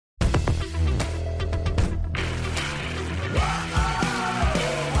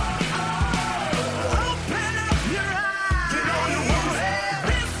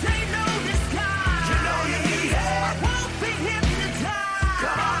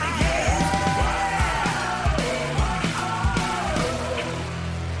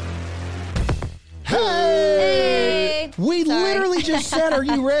just said, are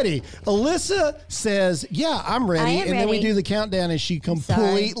you ready? Alyssa says, yeah, I'm ready. I am and then we ready. do the countdown and she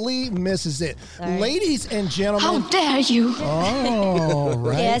completely misses it. Sorry. Ladies and gentlemen. How dare you? Oh,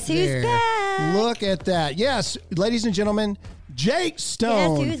 right. Guess who's there. back? Look at that. Yes, ladies and gentlemen, Jake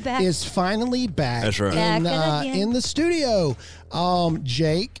Stone who's back? is finally back, That's right. Back again. in the studio.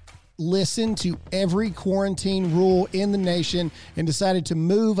 Jake listened to every quarantine rule in the nation and decided to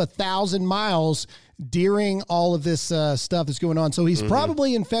move 1,000 miles during all of this stuff that's going on. So he's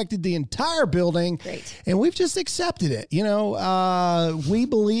probably infected the entire building. Great. And we've just accepted it. You know, we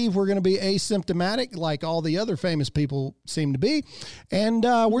believe we're going to be asymptomatic like all the other famous people seem to be. And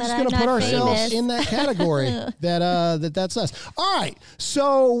we're just But going to I'm put not ourselves famous. in that category that's us. All right.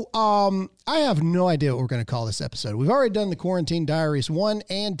 So I have no idea what we're going to call this episode. We've already done the Quarantine Diaries 1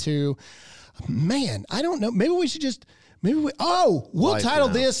 and 2. Man, I don't know. Maybe we should just... we'll Life title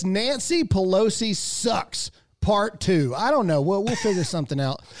now. this Nancy Pelosi Sucks Part 2. I don't know. We'll figure something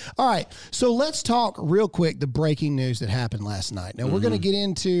out. All right. So let's talk real quick the breaking news that happened last night. Now, we're going to get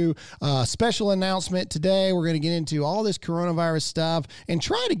into a special announcement today. We're going to get into all this coronavirus stuff and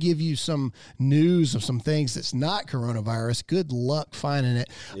try to give you some news of some things that's not coronavirus. Good luck finding it.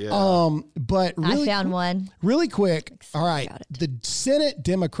 Yeah. But really, I found one. really quick. All right. about it. The Senate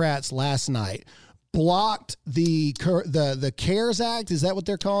Democrats last night blocked the CARES Act. Is that what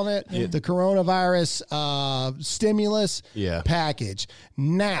they're calling it? Yeah. The coronavirus stimulus Yeah. package.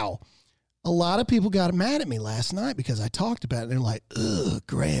 Now, a lot of people got mad at me last night because I talked about it. They're like, ugh,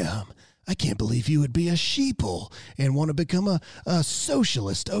 Graham, I can't believe you would be a sheeple and want to become a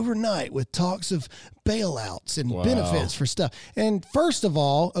socialist overnight with talks of bailouts and benefits for stuff. And first of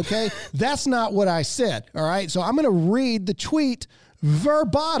all, okay, that's not what I said. All right. So I'm going to read the tweet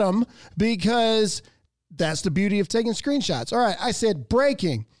verbatim because that's the beauty of taking screenshots. All right. I said,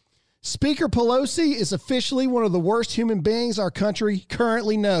 breaking. Speaker Pelosi is officially one of the worst human beings our country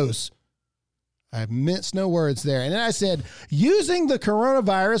currently knows. I minced no words there. And then I said, using the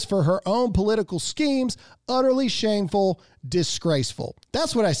coronavirus for her own political schemes, utterly shameful, disgraceful.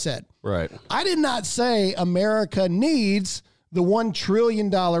 That's what I said. Right. I did not say America needs the $1 trillion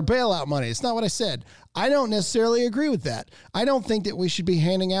bailout money. It's not what I said. I don't necessarily agree with that. I don't think that we should be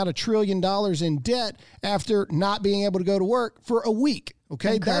handing out $1 trillion in debt after not being able to go to work for a week.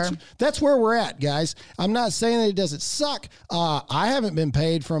 Okay, that's where we're at, guys. I'm not saying that it doesn't suck. I haven't been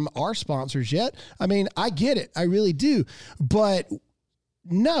paid from our sponsors yet. I mean, I get it. I really do. But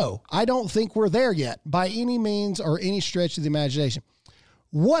no, I don't think we're there yet by any means or any stretch of the imagination.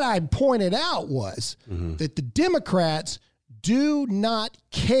 What I pointed out was that the Democrats do not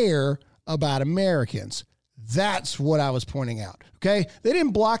care about Americans. That's what I was pointing out. Okay. They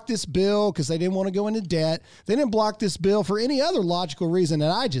didn't block this bill because they didn't want to go into debt. They didn't block this bill for any other logical reason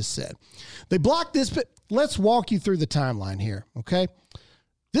that I just said. They blocked this. But let's walk you through the timeline here. Okay.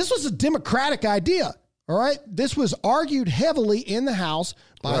 This was a Democratic idea. All right. This was argued heavily in the House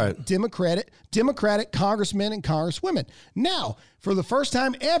by Democratic congressmen and congresswomen. Now, for the first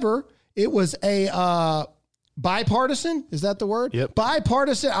time ever, it was a, bipartisan, is that the word? Yep.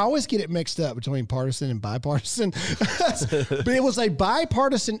 Bipartisan. I always get it mixed up between partisan and bipartisan. But it was a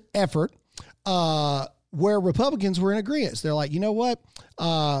bipartisan effort where Republicans were in agreement. They're like, you know what?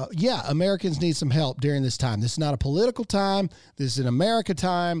 Americans need some help during this time. This is not a political time. This is an America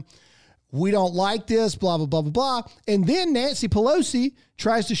time. We don't like this, blah, blah, blah, blah, blah. And then Nancy Pelosi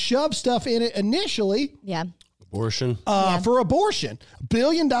tries to shove stuff in it initially. Yeah. Abortion. For abortion. $1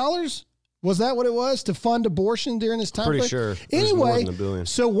 billion? Was that what it was to fund abortion during this time? Pretty sure. It was Anyway, more than $1 billion.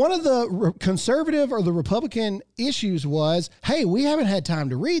 So one of the conservative or the Republican issues was, hey, we haven't had time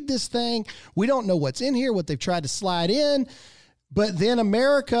to read this thing. We don't know what's in here, what they've tried to slide in. But then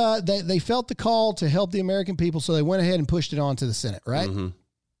America, they felt the call to help the American people, so they went ahead and pushed it on to the Senate, right? All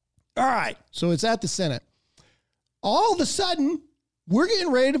right. So it's at the Senate. All of a sudden, we're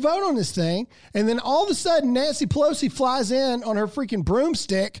getting ready to vote on this thing. And then all of a sudden, Nancy Pelosi flies in on her freaking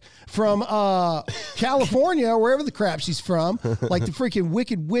broomstick from California or wherever the crap she's from. Like the freaking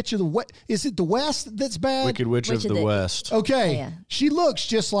Wicked Witch of the West. Is it the West that's bad? Wicked Witch of the West. Okay. Oh, yeah. She looks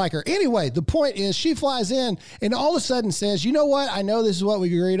just like her. Anyway, the point is she flies in and all of a sudden says, you know what? I know this is what we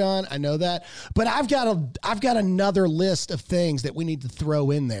agreed on. I know that. But I've got another list of things that we need to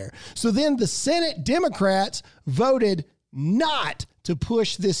throw in there. So then the Senate Democrats voted not to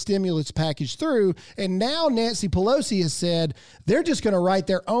push this stimulus package through. And now Nancy Pelosi has said they're just going to write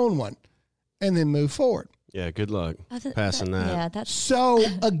their own one and then move forward. Yeah, good luck passing that. Yeah, that's So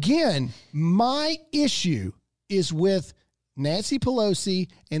again, my issue is with Nancy Pelosi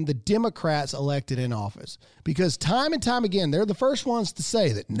and the Democrats elected in office. Because time and time again, they're the first ones to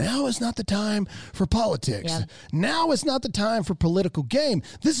say that now is not the time for politics. Yeah. Now is not the time for political game.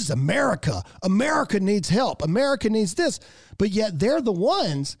 This is America. America needs help. America needs this. But yet they're the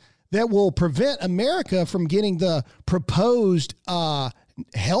ones that will prevent America from getting the proposed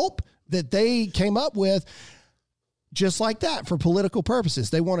help that they came up with. Just like that, for political purposes.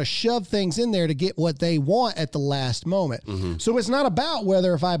 They want to shove things in there to get what they want at the last moment. Mm-hmm. So it's not about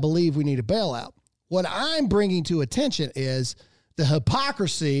whether if I believe we need a bailout. What I'm bringing to attention is the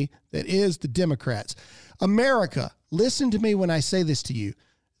hypocrisy that is the Democrats. America, listen to me when I say this to you.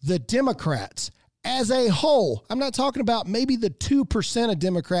 The Democrats, as a whole, I'm not talking about maybe the 2% of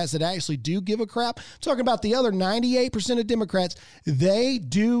Democrats that actually do give a crap. I'm talking about the other 98% of Democrats. They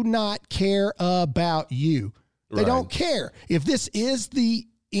do not care about you. They don't care. If this is the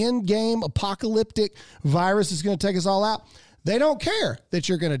end game apocalyptic virus is going to take us all out, they don't care that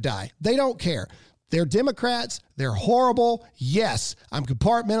you're going to die. They don't care. They're Democrats. They're horrible. Yes, I'm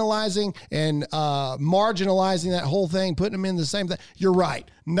compartmentalizing and marginalizing that whole thing, putting them in the same thing. You're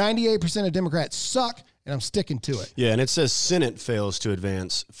right. 98% of Democrats suck, and I'm sticking to it. Yeah, and it says Senate fails to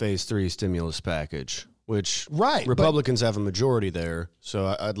advance phase 3 stimulus package, which Right, Republicans have a majority there.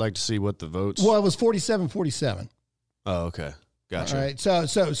 So I'd like to see what the votes. Well, it was 47-47. Oh, okay. Gotcha. All right. So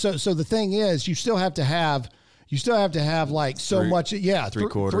the thing is, you still have to have like so much. Yeah.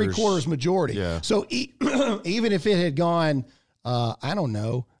 Three-quarters majority. Yeah. So even if it had gone, I don't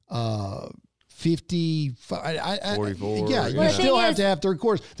know, 50, 44. Yeah. You Well, still have to have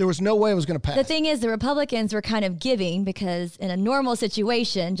 3/4. There was no way it was going to pass. The thing is, the Republicans were kind of giving because in a normal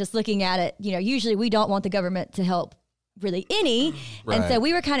situation, just looking at it, usually we don't want the government to help really any. Right. And so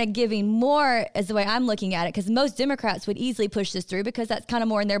we were kind of giving more as the way I'm looking at it, because most Democrats would easily push this through because that's kind of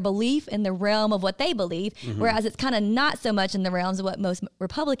more in their belief, in the realm of what they believe, whereas it's kind of not so much in the realms of what most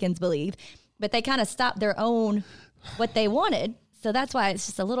Republicans believe, but they kind of stopped their own, what they wanted. So that's why it's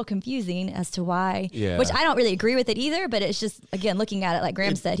just a little confusing as to why, which I don't really agree with it either, but it's just, again, looking at it, like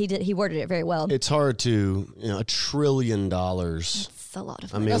Graham said, he worded it very well. It's hard to, $1 trillion. It's a lot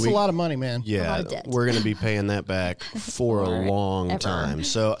of money. That's a lot of money, man. A lot Yeah, of debt. we're going to be paying that back for a long time.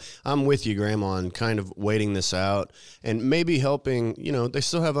 So I'm with you, Graham, on kind of waiting this out and maybe helping, they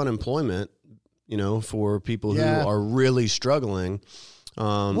still have unemployment, for people who are really struggling.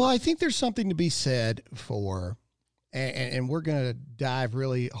 Well, I think there's something to be said for, and we're going to dive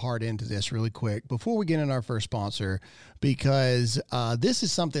really hard into this really quick before we get in our first sponsor, because this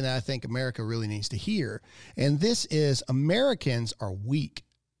is something that I think America really needs to hear. And this is, Americans are weak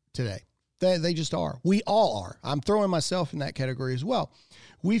today. They just are. We all are. I'm throwing myself in that category as well.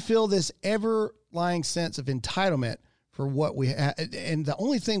 We feel this ever-lying sense of entitlement for what we have. And the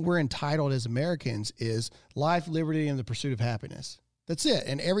only thing we're entitled as Americans is life, liberty, and the pursuit of happiness. That's it.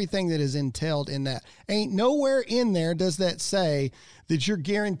 And everything that is entailed in that. Ain't nowhere in there does that say that you're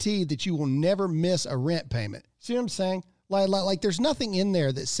guaranteed that you will never miss a rent payment. See what I'm saying? Like there's nothing in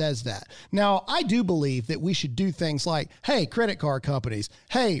there that says that. Now, I do believe that we should do things like, hey, credit card companies,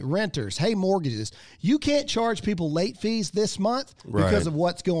 hey, renters, hey, mortgages. You can't charge people late fees this month because of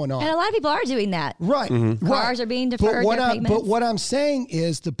what's going on. And a lot of people are doing that. Right. Cars are being deferred. But what I'm saying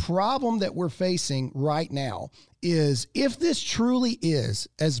is the problem that we're facing right now is, if this truly is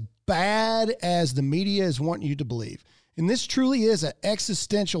as bad as the media is wanting you to believe, and this truly is an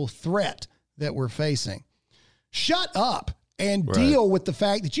existential threat that we're facing, shut up and deal with the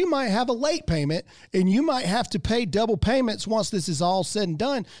fact that you might have a late payment and you might have to pay double payments once this is all said and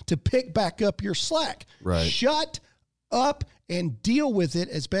done to pick back up your slack. Right. Shut up and deal with it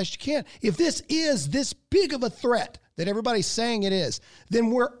as best you can. If this is this big of a threat that everybody's saying it is,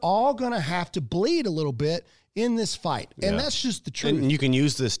 then we're all going to have to bleed a little bit in this fight. And that's just the truth. And you can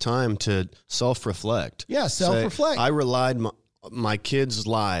use this time to self-reflect. Yeah, self-reflect. Say, I relied, my kids'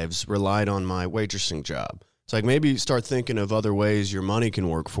 lives relied on my waitressing job. It's like, maybe start thinking of other ways your money can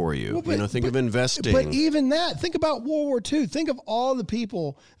work for you. Think of investing. But even that, think about World War II. Think of all the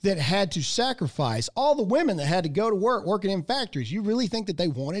people that had to sacrifice, all the women that had to go to work, working in factories. You really think that they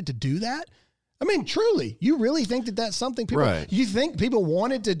wanted to do that? I mean, truly, you really think that that's something people, you think people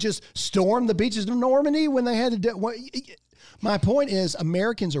wanted to just storm the beaches of Normandy when they had to do, my point is,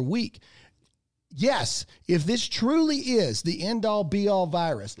 Americans are weak. Yes, if this truly is the end-all, be-all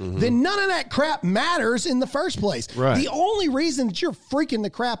virus, then none of that crap matters in the first place. Right. The only reason that you're freaking the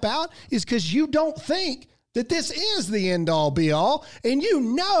crap out is because you don't think that this is the end-all, be-all, and you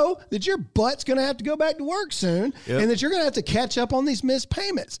know that your butt's going to have to go back to work soon and that you're going to have to catch up on these missed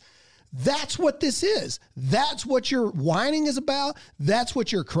payments. That's what this is. That's what your whining is about. That's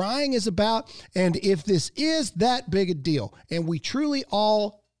what your crying is about. And if this is that big a deal, and we truly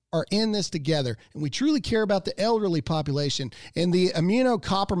all are in this together, and we truly care about the elderly population and the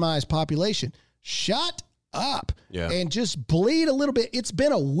immunocompromised population, shut up and just bleed a little bit. It's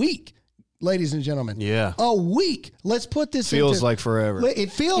been a week, ladies and gentlemen. Yeah. A week. Let's put this Feels like forever.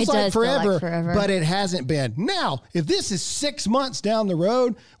 It feels like forever, but it hasn't been. Now, if this is 6 months down the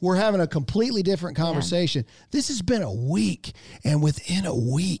road, we're having a completely different conversation. Yeah. This has been a week, and within a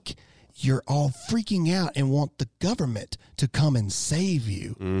week, you're all freaking out and want the government to come and save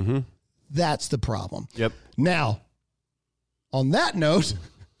you. Mm-hmm. That's the problem. Yep. Now, on that note,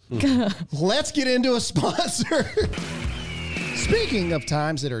 let's get into a sponsor. Speaking of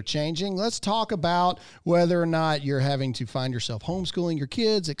times that are changing, let's talk about whether or not you're having to find yourself homeschooling your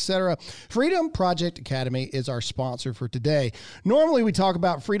kids, etc. Freedom Project Academy is our sponsor for today. Normally, we talk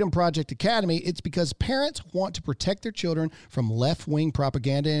about Freedom Project Academy. It's because parents want to protect their children from left-wing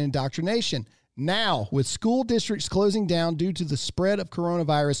propaganda and indoctrination. Now, with school districts closing down due to the spread of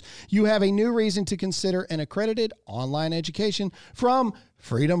coronavirus, you have a new reason to consider an accredited online education from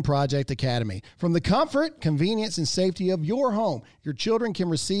Freedom Project Academy. From the comfort, convenience, and safety of your home, your children can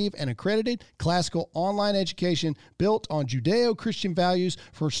receive an accredited classical online education built on Judeo-Christian values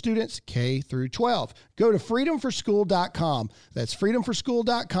for students K through 12. Go to freedomforschool.com. That's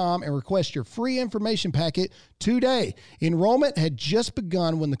freedomforschool.com and request your free information packet today. Enrollment had just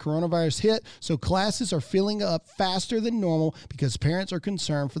begun when the coronavirus hit, so classes are filling up faster than normal because parents are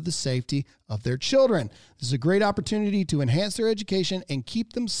concerned for the safety of their children. This is a great opportunity to enhance their education and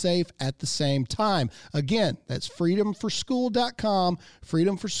keep them safe at the same time. Again, that's freedomforschool.com,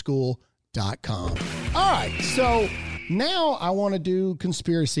 freedomforschool.com. All right, so now I want to do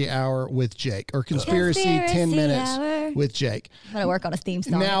Conspiracy Hour with Jake, or Conspiracy 10 Minutes Hour with Jake. I'm going to work on a theme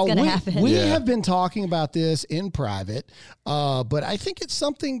song. Now, it's going to happen. We have been talking about this in private, but I think it's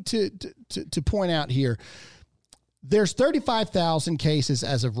something to point out here. There's 35,000 cases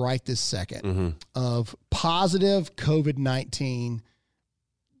as of right this second of positive COVID-19.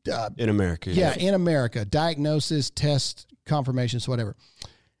 In America. Yeah, in America. Diagnosis, test, confirmations, whatever.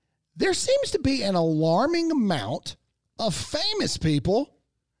 There seems to be an alarming amount of famous people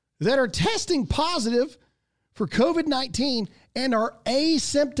that are testing positive for COVID-19 and are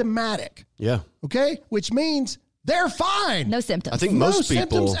asymptomatic. Yeah. Okay? Which means they're fine. No symptoms. I think no most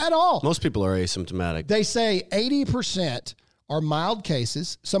people symptoms at all. Most people are asymptomatic. They say 80% are mild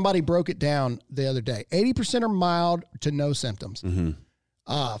cases. Somebody broke it down the other day. 80% are mild to no symptoms.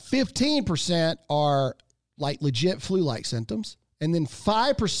 15% are like legit flu-like symptoms. And then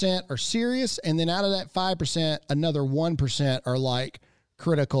 5% are serious. And then out of that 5%, another 1% are like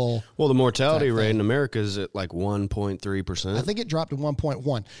critical. Well, the mortality rate in America is at like 1.3%. I think it dropped to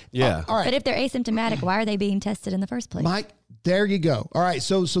 1.1. Yeah. All right. But if they're asymptomatic, why are they being tested in the first place? Mike, there you go. All right.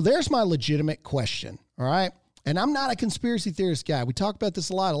 So there's my legitimate question. All right. And I'm not a conspiracy theorist guy. We talk about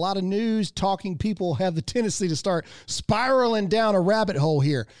this a lot. A lot of news talking people have the tendency to start spiraling down a rabbit hole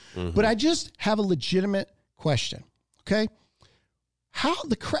here. But I just have a legitimate question. Okay.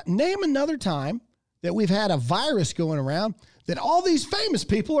 Name another time that we've had a virus going around that all these famous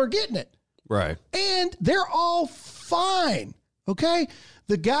people are getting it. Right. And they're all fine. Okay.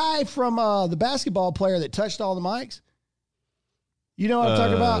 The guy from the basketball player that touched all the mics. You know what I'm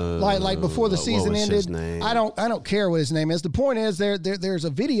talking about? Like before the season ended. His name? I don't care what his name is. The point is there's a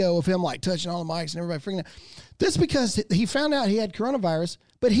video of him like touching all the mics and everybody freaking out. This because he found out he had coronavirus,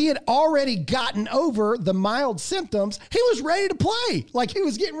 but he had already gotten over the mild symptoms. He was ready to play. Like he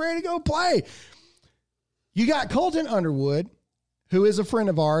was getting ready to go play. You got Colton Underwood, who is a friend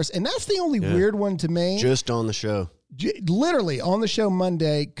of ours, and that's the only weird one to me. Just on the show. Literally on the show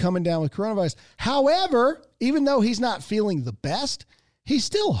Monday, coming down with coronavirus. However, even though he's not feeling the best, he's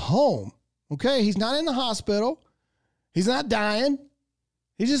still home. Okay? He's not in the hospital. He's not dying.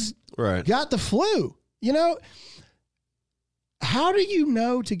 He just got the flu. You know, how do you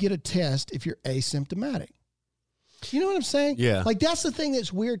know to get a test if you're asymptomatic? You know what I'm saying? Yeah. Like, that's the thing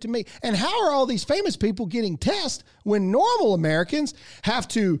that's weird to me. And how are all these famous people getting tests when normal Americans have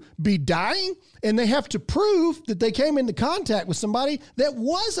to be dying and they have to prove that they came into contact with somebody that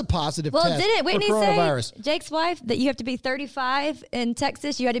was a positive test didn't Whitney for coronavirus? say, Jake's wife, that you have to be 35 in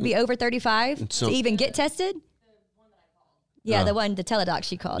Texas? You had to be over 35 to even get tested? Yeah, the teledoc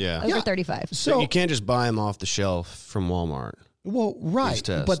she called. Yeah. Over 35. So you can't just buy them off the shelf from Walmart. Well, right.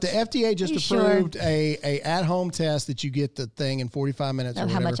 But the FDA just approved a at-home test that you get the thing in 45 minutes or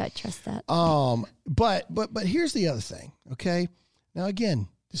whatever. How much I trust that. But here's the other thing, okay? Now, again,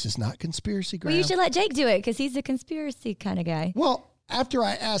 this is not conspiracy, Graham. Well, you should let Jake do it because he's a conspiracy kind of guy. Well, after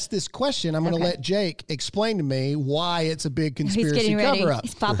I ask this question, I'm going to let Jake explain to me why it's a big He's conspiracy getting ready. cover-up.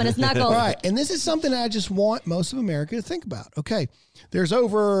 He's popping his knuckles. All right, and this is something I just want most of America to think about. Okay, there's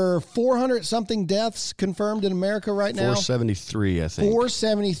over 400-something deaths confirmed in America right now. 473, I think.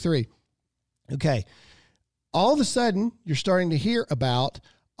 473. Okay, all of a sudden, you're starting to hear about,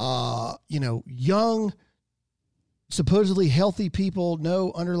 young, supposedly healthy people,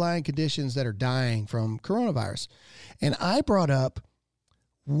 no underlying conditions that are dying from coronavirus. And I brought up,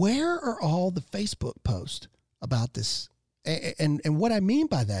 where are all the Facebook posts about this? And what I mean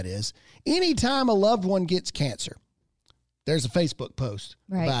by that is, anytime a loved one gets cancer, there's a Facebook post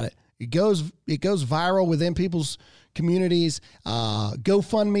about it. It goes viral within people's communities.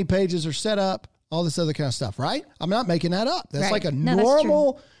 GoFundMe pages are set up, all this other kind of stuff, right? I'm not making that up. That's like a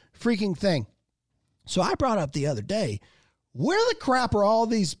normal freaking thing. So I brought up the other day, where the crap are all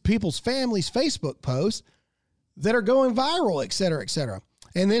these people's families' Facebook posts that are going viral, et cetera, et cetera?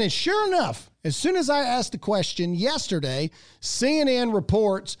 And then sure enough, as soon as I asked the question yesterday, CNN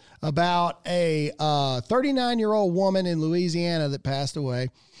reports about a 39-year-old woman in Louisiana that passed away,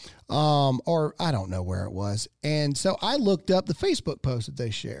 or I don't know where it was. And so I looked up the Facebook post that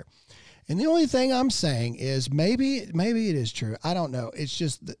they share. And the only thing I'm saying is maybe it is true. I don't know. It's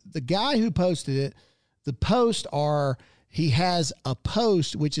just the guy who posted it, the posts are, he has a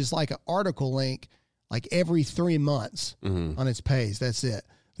post, which is like an article link, like every 3 months on its page. That's it.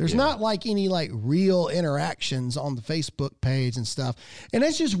 There's not like any like real interactions on the Facebook page and stuff. And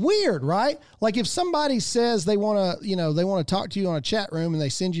it's just weird, right? Like if somebody says they want to talk to you on a chat room and they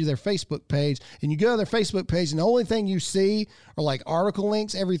send you their Facebook page and you go to their Facebook page and the only thing you see are like article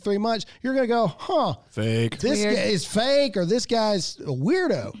links every 3 months, you're going to go, fake. This guy is fake, or this guy's a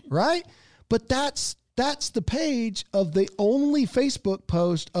weirdo, right? But that's the page of the only Facebook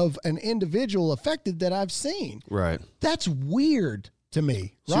post of an individual affected that I've seen. Right. That's weird to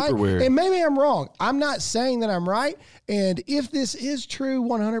me, right? Super weird. And maybe I'm wrong. I'm not saying that I'm right. And if this is true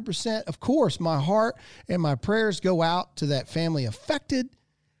 100%, of course, my heart and my prayers go out to that family affected.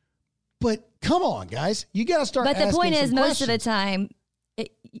 But come on, guys. You got to start asking some questions. But the point is, most of the time,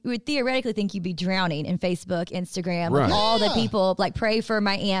 you would theoretically think you'd be drowning in Facebook, Instagram, right. with all the people, like pray for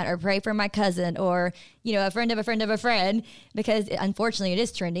my aunt or pray for my cousin or, a friend of a friend of a friend, because unfortunately it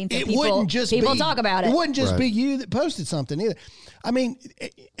is trending. So people talk about it. It wouldn't just be you that posted something either. I mean,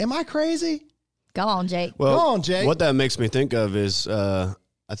 am I crazy? Go on, Jake. Well, Go on, Jake. What that makes me think of is, I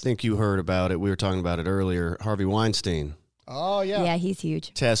think you heard about it. We were talking about it earlier. Harvey Weinstein. Oh, yeah. Yeah, he's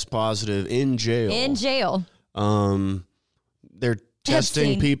huge. Test positive in jail. In jail. They're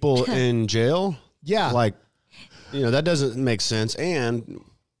testing people in jail. Yeah. Like, that doesn't make sense. And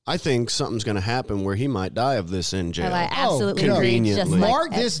I think something's going to happen where he might die of this in jail. I absolutely agree. Conveniently.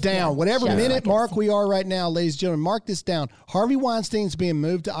 Mark this down. Whatever minute mark we are right now, ladies and gentlemen, mark this down. Harvey Weinstein's being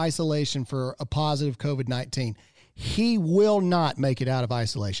moved to isolation for a positive COVID-19. He will not make it out of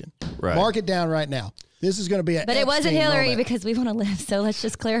isolation. Right. Mark it down right now. This is going to be But it wasn't Hillary because we want to live. So let's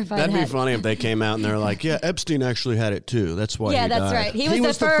just clarify That'd be funny if they came out and they're like, yeah, Epstein actually had it too. That's why he died. Right. He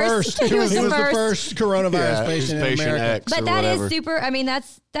was the first. He was the first coronavirus patient in America. X but that is super. I mean,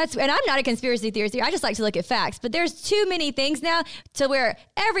 that's, and I'm not a conspiracy theorist. I just like to look at facts. But there's too many things now to where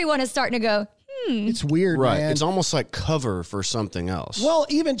everyone is starting to go, It's weird, right. man. It's almost like cover for something else. Well,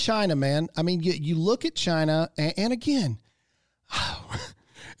 even China, man. I mean, you look at China, and again,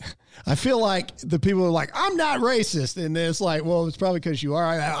 I feel like the people are like, I'm not racist. And it's like, well, it's probably because you are.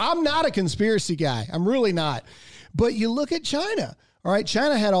 I'm not a conspiracy guy. I'm really not. But you look at China. All right.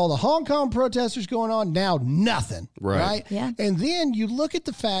 China had all the Hong Kong protesters going on. Now nothing. Right. Yeah. And then you look at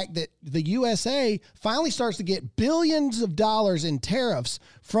the fact that the USA finally starts to get billions of dollars in tariffs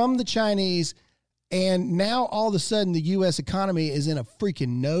from the Chinese. And now all of a sudden the U.S. economy is in a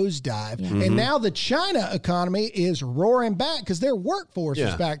freaking nosedive. Yeah. And now the China economy is roaring back because their workforce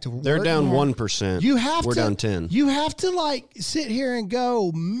is back to work. They're down 1%. We're down 10. You have to like sit here and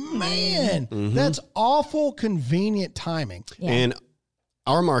go, man, that's awful convenient timing. Yeah. And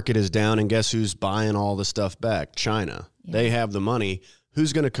our market is down, and guess who's buying all the stuff back? China. Yeah. They have the money.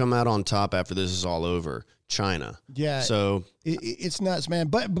 Who's going to come out on top after this is all over? China. Yeah. So it's nuts, man.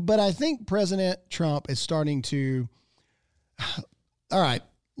 But I think President Trump is starting to. All right.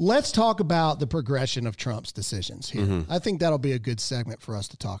 Let's talk about the progression of Trump's decisions here. I think that'll be a good segment for us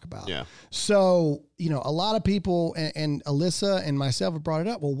to talk about. Yeah. So, a lot of people and Alyssa and myself have brought it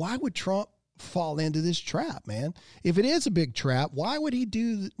up. Well, why would Trump fall into this trap, man? If it is a big trap, why would he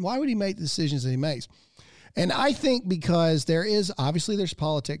make the decisions that he makes? And I think because there's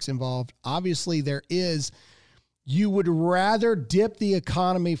politics involved. Obviously you would rather dip the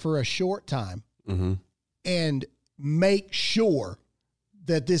economy for a short time and make sure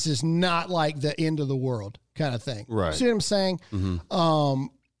that this is not like the end of the world kind of thing. Right. See what I'm saying?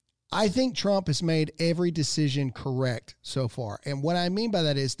 I think Trump has made every decision correct so far. And what I mean by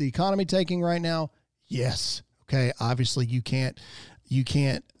that is the economy taking right now. Yes. Okay. Obviously you can't,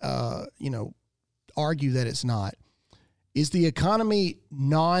 argue that it's not. Is the economy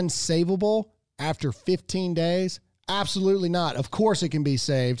non-savable after 15 days? Absolutely not. Of course it can be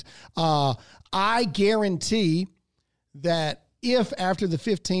saved. I guarantee that if after the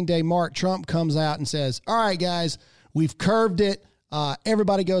 15-day mark, Trump comes out and says, all right, guys, we've curved it.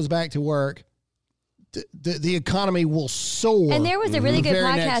 Everybody goes back to work. The economy will soar. And there was a really good very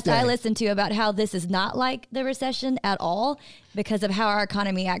next podcast day. I listened to about how this is not like the recession at all because of how our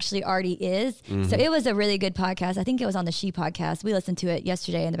economy actually already is. So it was a really good podcast. I think it was on the She podcast. We listened to it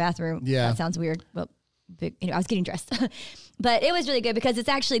yesterday in the bathroom. Yeah. That sounds weird, but I was getting dressed. But it was really good because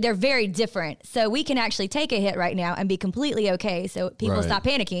they're very different. So we can actually take a hit right now and be completely okay. So people Right. stop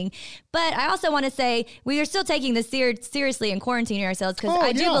panicking. But I also want to say we are still taking this seriously and quarantining ourselves because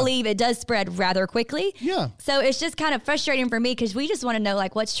I do believe it does spread rather quickly. Yeah. So it's just kind of frustrating for me because we just want to know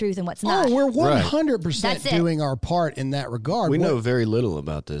like what's truth and what's not. Oh, we're Right. 100% That's it. doing our part in that regard. We know very little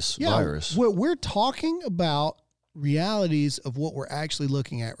about this virus. We're talking about realities of what we're actually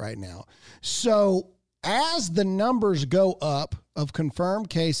looking at right now. So as the numbers go up of confirmed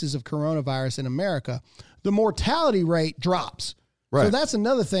cases of coronavirus in America, the mortality rate drops. Right. So that's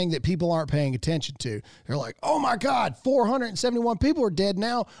another thing that people aren't paying attention to. They're like, oh my God, 471 people are dead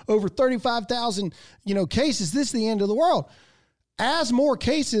now, over 35,000, cases. This is the end of the world. As more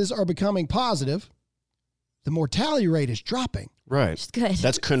cases are becoming positive, the mortality rate is dropping. Right. It's good.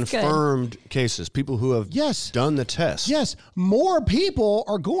 That's It's good. confirmed cases. People who have Yes. done the test. Yes, more people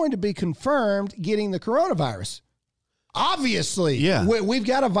are going to be confirmed getting the coronavirus. Obviously, Yeah. we've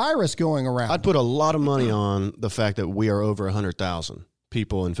got a virus going around. I'd put a lot of money on the fact that we are over 100,000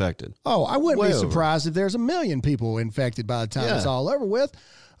 people infected. Oh, I wouldn't Way be over. surprised if there's 1 million people infected by the time Yeah. it's all over with.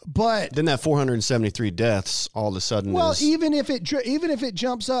 But Then that 473 deaths all of a sudden well, is even if it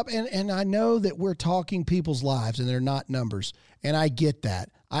jumps up, and I know that we're talking people's lives and they're not numbers, and I get that,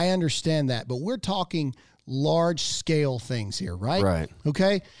 I understand that, but we're talking large scale things here, right? Right.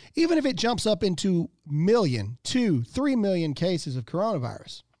 Okay. Even if it jumps up into 1 million, 2, 3 million cases of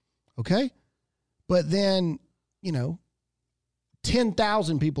coronavirus, okay, but then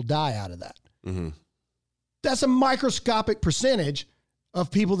 10,000 people die out of that. That's a microscopic percentage of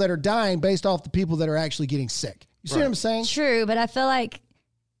people that are dying based off the people that are actually getting sick. You see what I'm saying? True, but I feel like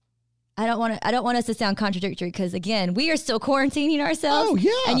I don't want us to sound contradictory because again, we are still quarantining ourselves. Oh,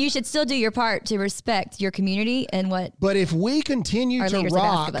 yeah. And you should still do your part to respect your community and what. But if we continue Our to leaders have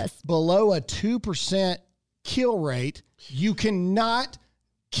asked rock of us. below a 2% kill rate, you cannot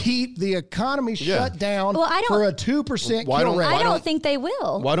keep the economy shut down Well, I don't- for a 2% Why kill don't- rate. I why don't don't- think they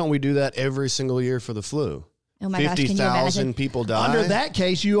will. Why don't we do that every single year for the flu? Oh my gosh, can you 50,000 imagine? people die. Under that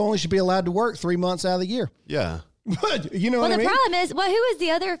case, you only should be allowed to work 3 months out of the year. Yeah. You know Well, what I the mean? problem is, who is the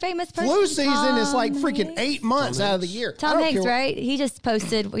other famous person? Flu season is like Tom freaking Hanks? 8 months out of the year. I Tom don't Hanks, care right? He just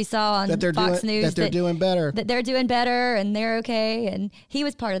posted, we saw on That they're Fox doing News that they're doing better. That they're doing better and they're okay. And he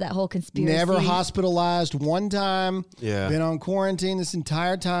was part of that whole conspiracy. Never hospitalized one time. Yeah. Been on quarantine this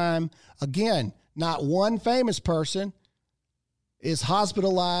entire time. Again, not one famous person is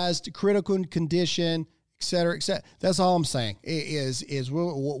hospitalized, critical condition, et cetera, et cetera. That's all I'm saying is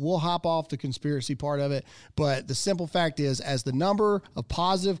we'll hop off the conspiracy part of it. But the simple fact is, as the number of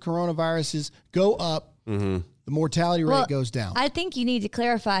positive coronaviruses go up, the mortality rate Well, goes down. I think you need to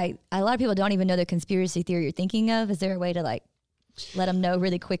clarify. A lot of people don't even know the conspiracy theory you're thinking of. Is there a way to let them know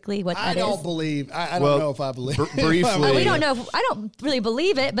really quickly what I that is? don't believe. I don't Well, know if I believe. briefly- We don't know. I don't really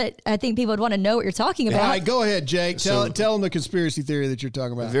believe it, but I think people would want to know what you're talking All about. right, go ahead, Jake. So- Tell them the conspiracy theory that you're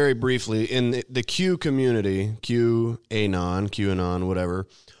talking about. Very briefly, in the Q community, QAnon, whatever,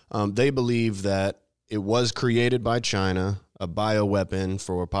 they believe that it was created by China, a bioweapon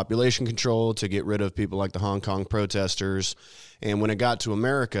for population control to get rid of people like the Hong Kong protesters. And when it got to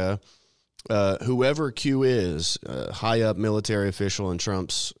America, whoever Q is, high up military official in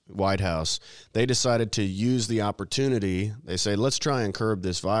Trump's White House, they decided to use the opportunity. They say, let's try and curb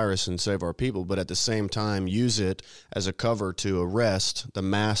this virus and save our people, but at the same time use it as a cover to arrest the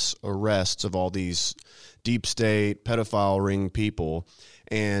mass arrests of all these deep state pedophile ring people.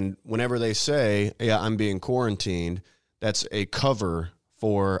 And whenever they say, yeah, I'm being quarantined, that's a cover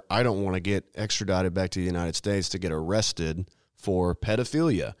for, I don't want to get extradited back to the United States to get arrested for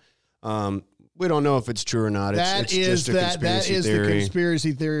pedophilia. We don't know if it's true or not. It's just a conspiracy theory. The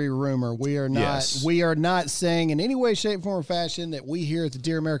conspiracy theory rumor. We are not Yes. we are not saying in any way, shape, form, or fashion that we here at the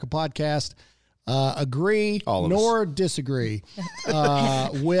Dear America podcast agree All of nor disagree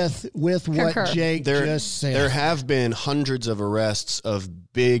with what Jake just said. There have been hundreds of arrests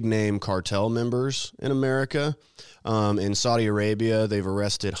of big name cartel members in America. In Saudi Arabia, they've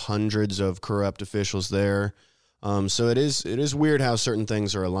arrested hundreds of corrupt officials there. So it is weird how certain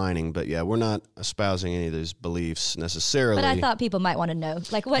things are aligning, but yeah, we're not espousing any of those beliefs necessarily. But I thought people might want to know,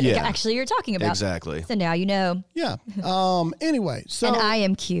 like, what actually you're talking about. Exactly. So now you know. Yeah. Anyway, so and I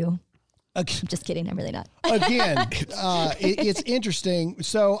am Q. Okay. I'm just kidding. I'm really not. Again, it's interesting.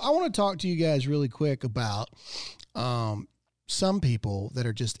 So I want to talk to you guys really quick about some people that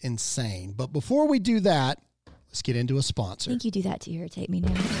are just insane. But before we do that, let's get into a sponsor. I think you do that to irritate me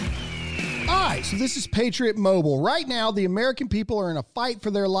now. All right, so this is Patriot Mobile. Right now, the American people are in a fight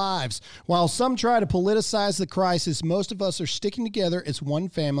for their lives. While some try to politicize the crisis, most of us are sticking together as one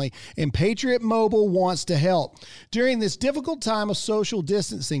family, and Patriot Mobile wants to help. During this difficult time of social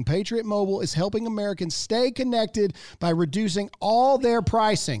distancing, Patriot Mobile is helping Americans stay connected by reducing all their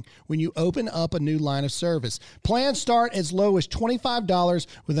pricing when you open up a new line of service. Plans start as low as $25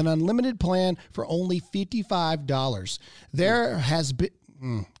 with an unlimited plan for only $55. There has been...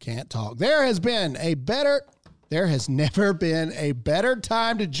 can't talk. There has never been a better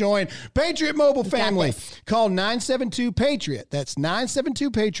time to join Patriot Mobile family. Call 972-PATRIOT. That's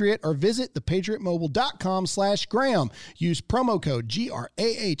 972-PATRIOT or visit thepatriotmobile.com/Graham. Use promo code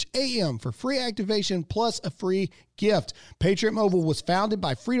GRAHAM for free activation plus a free gift. Patriot Mobile was founded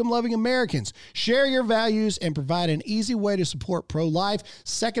by freedom-loving Americans. Share your values and provide an easy way to support pro-life,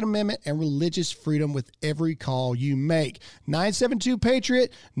 Second Amendment, and religious freedom with every call you make. 972-PATRIOT,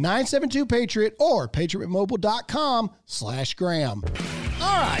 972-PATRIOT, or patriotmobile.com/Graham. All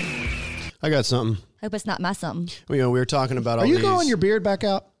right. I got something. Hope it's not my something. We were talking about all Are you these... growing your beard back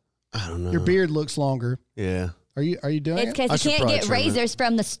out? I don't know. Your beard looks longer. Yeah. Are you doing It's it? because you can't get razors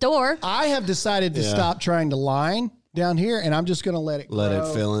from the store. I have decided to stop trying to line down here, and I'm just going to let it grow. Let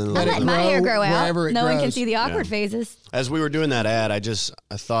it fill in. I let my hair grow out. No one can see the awkward Yeah. phases. As we were doing that ad, I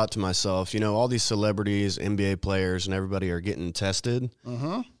thought to myself, all these celebrities, NBA players, and everybody are getting tested.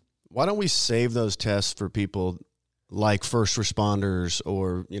 Why don't we save those tests for people like first responders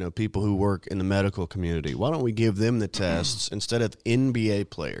or, people who work in the medical community? Why don't we give them the tests instead of NBA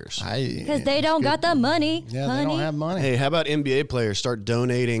players? Because they don't got the money, Yeah, honey. they don't have money. Hey, how about NBA players start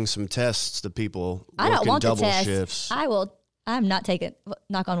donating some tests to people I don't working want the double test. shifts? I'm not taking,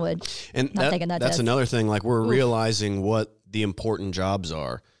 knock on wood. And not taking that that's test. another thing. Like, we're realizing what the important jobs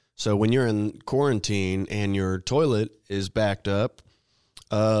are. So when you're in quarantine and your toilet is backed up,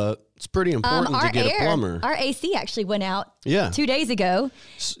 it's pretty important to get a plumber. Our AC actually went out 2 days ago.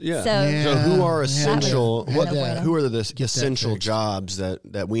 Yeah. So, So who are essential? Who are the essential fixed. jobs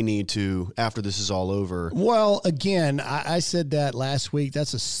that we need to after this is all over? Well, again, I said that last week.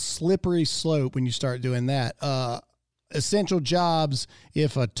 That's a slippery slope when you start doing that. Essential jobs,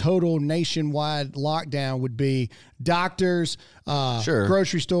 if a total nationwide lockdown, would be doctors,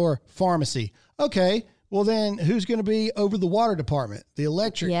 grocery store, pharmacy. Okay. Well, then who's going to be over the water department, the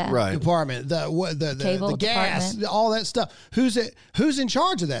electric department, the gas, department. all that stuff? Who's in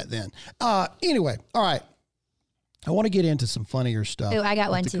charge of that then? Anyway, all right. I want to get into some funnier stuff. Oh, I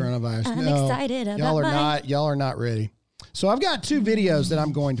got one the too. Coronavirus. I'm excited about Y'all are not ready. So I've got two videos that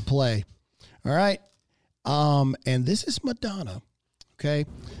I'm going to play. All right. And this is Madonna. Okay.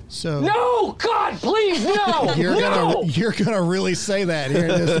 So No, God, please, no. you're gonna really say that here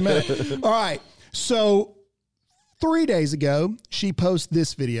in just a minute. All right. So 3 days ago, she posted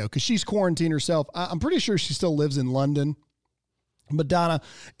this video because she's quarantined herself. I'm pretty sure she still lives in London. Madonna.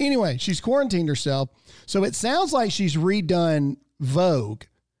 Anyway, she's quarantined herself. So it sounds like she's redone Vogue,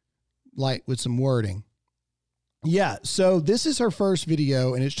 like with some wording. Yeah. So this is her first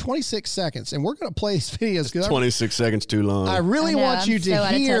video, and it's 26 seconds. And we're going to play these videos. 26 seconds too long. I really want you to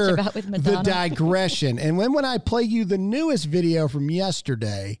hear the digression. And when I play you the newest video from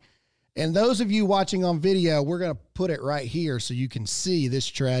yesterday, and those of you watching on video, we're going to put it right here so you can see this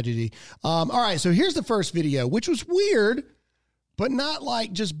tragedy. All right, so here's the first video, which was weird, but not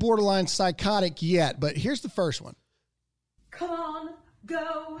like just borderline psychotic yet. But here's the first one. Come on,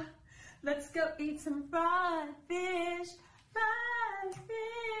 go. Let's go eat some fried fish. Fried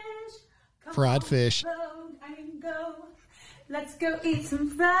fish. Come Fried on, fish. Road and go. Let's go eat some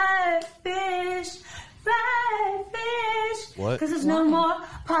fried fish. Fried fish. What? Because there's no more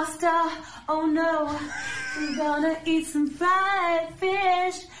pasta. Oh no. We're gonna eat some fried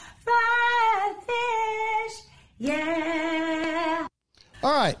fish. Fried fish. Yeah.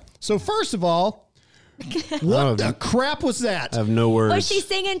 All right, so first of all, what the crap was that? I have no words. Was she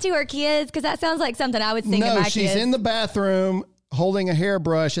singing to her kids? Because that sounds like something I would sing to my No, she's kids. in the bathroom holding a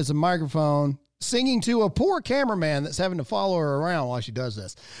hairbrush as a microphone, singing to a poor cameraman that's having to follow her around while she does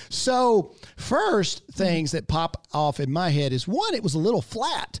this. So first things that pop off in my head is, one, it was a little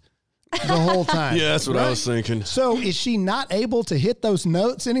flat the whole time. Yeah, that's what I was thinking. So is she not able to hit those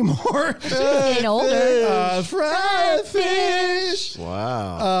notes anymore? She's getting older. Fried fish.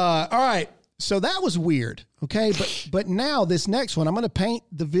 Wow. All right. So that was weird. Okay. But now this next one, I'm going to paint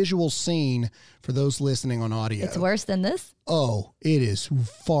the visual scene for those listening on audio. It's worse than this? Oh, it is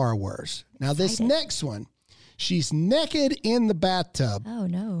far worse. Now, this next one, she's naked in the bathtub, Oh,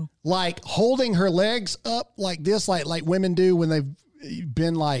 no. like holding her legs up like this, like women do when they've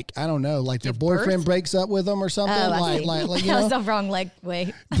been like, I don't know, like their boyfriend breaks up with them or something. Oh, I see. like you That was know. the wrong leg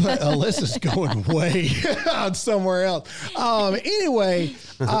way. But Alyssa's going way out somewhere else. Anyway,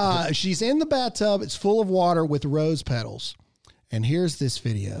 she's in the bathtub. It's full of water with rose petals. And here's this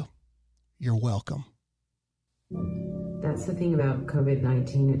video. You're welcome. That's the thing about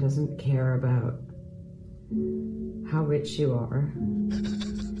COVID-19. It doesn't care about how rich you are,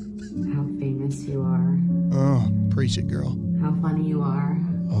 how famous you are, Oh, preach it, girl. how funny you are,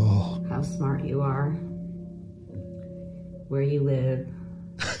 Oh, how smart you are, where you live,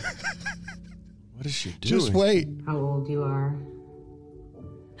 What is she doing? just wait. how old you are,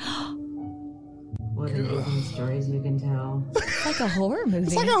 what amazing stories you can tell. It's like a horror movie.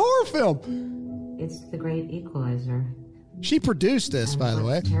 It's like a horror film. It's the great equalizer. She produced this, And by the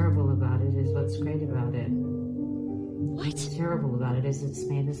way. what's terrible about it is what's great about it. What? What's terrible about it is it's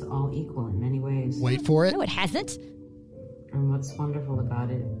made us all equal in many ways. Wait for it. No, it hasn't. And what's wonderful about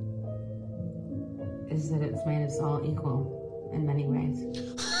it is that it's made us all equal in many ways.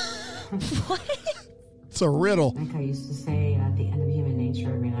 It's a riddle. Like I used to say at the end of Human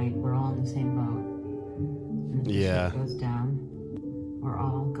Nature every night, we're all in the same boat. And if Yeah. the ship goes down, we're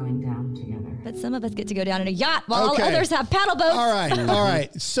all going down together. But some of us get to go down in a yacht while Okay. others have paddle boats. All right. All right.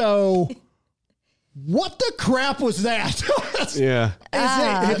 So, what the crap was that? Yeah.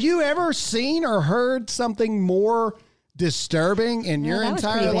 Have you ever seen or heard something more disturbing in your that was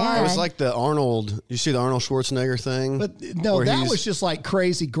entire pretty life? bad. It was like the Arnold. You see the Arnold Schwarzenegger thing? But no, Where that he's- was just like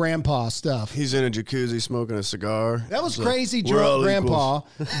crazy grandpa stuff. He's in a jacuzzi smoking a cigar. That was It's like, crazy we're all drunk grandpa.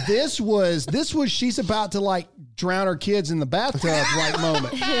 equals. This was she's about to like drown her kids in the bathtub like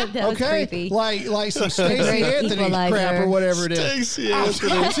moment. That was Okay, creepy. like some Stacey Great Anthony equalizer. crap or whatever it is. Stacey I'm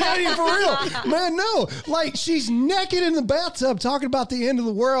Anthony. telling you for real, man. No, like she's naked in the bathtub talking about the end of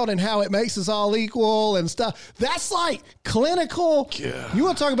the world and how it makes us all equal and stuff. That's like clinical. You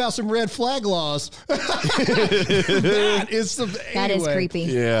want to talk about some red flag laws? That is some. That is anyway. creepy.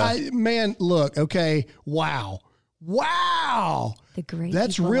 Yeah. Man, look, okay, wow. The great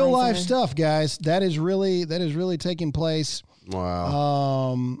That's real life equalizer. stuff, guys. That is really taking place.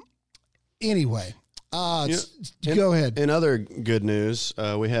 Wow. Anyway, In- go ahead. In other good news,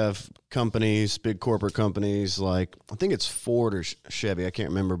 we have companies, big corporate companies like, I think it's Ford or Chevy, I can't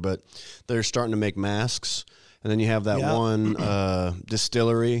remember, but they're starting to make masks. And then you have that Yep. one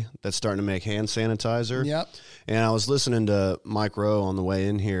distillery that's starting to make hand sanitizer. Yep. And I was listening to Mike Rowe on the way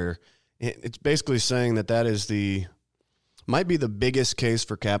in here. It's basically saying that is might be the biggest case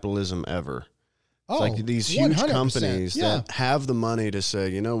for capitalism ever. It's like these huge 100%. companies Yeah. that have the money to say,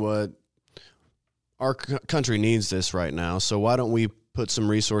 you know what, our country needs this right now, so why don't we put some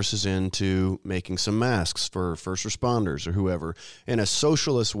resources into making some masks for first responders or whoever. In a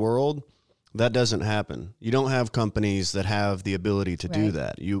socialist world, that doesn't happen. You don't have companies that have the ability to do Right.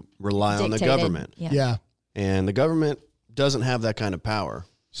 that. You rely on the Dictated. government, Yeah. and the government doesn't have that kind of power.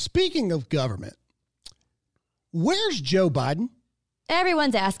 Speaking of government, where's Joe Biden?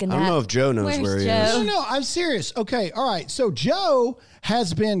 Everyone's asking that. I don't know if Joe knows Where's where he Joe? is. No, I'm serious. Okay, all right. So Joe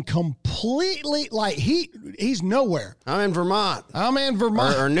has been completely like he's nowhere. I'm in Vermont. I'm in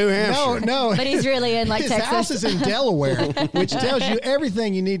Vermont Or New Hampshire. No, But he's really in like his Texas. house is in Delaware, which tells you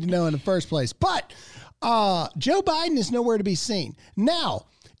everything you need to know in the first place. But Joe Biden is nowhere to be seen. Now,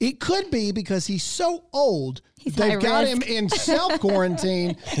 it could be because he's so old, He's they've high got risk. him in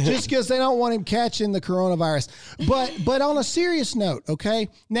self-quarantine just because they don't want him catching the coronavirus. But on a serious note, okay?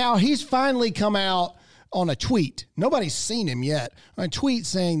 Now, he's finally come out on a tweet. Nobody's seen him yet. On a tweet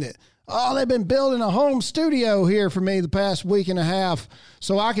saying that, they've been building a home studio here for me the past week and a half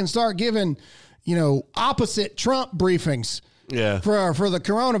so I can start giving, opposite Trump briefings. Yeah. For the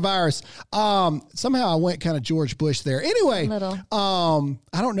coronavirus. Somehow I went kind of George Bush there. Anyway, Little.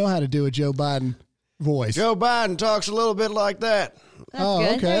 I don't know how to do a Joe Biden voice. Joe Biden talks a little bit like that. That's Oh,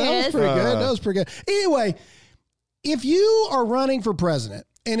 good. okay. There That he was is. pretty good. That was pretty good. Anyway, if you are running for president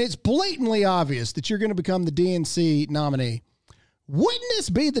and it's blatantly obvious that you're going to become the DNC nominee, wouldn't this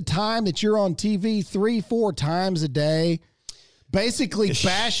be the time that you're on TV 3-4 times a day basically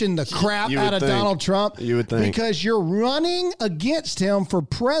bashing the crap You out would of think. Donald Trump. You would think. Because you're running against him for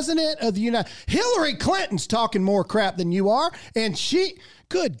president of the United States. Hillary Clinton's talking more crap than you are, and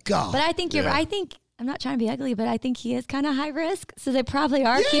good God. But I think you're. Yeah. I think I'm not trying to be ugly, but I think he is kind of high risk. So they probably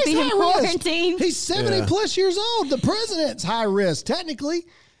are Yeah, keeping he's him high risk. quarantined. He's 70 plus years old. The president's high risk, technically.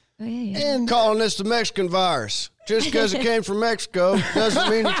 Oh, yeah. And Calling this the Mexican virus. Just because it came from Mexico doesn't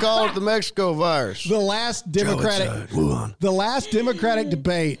mean you call it the Mexico virus. the last Democratic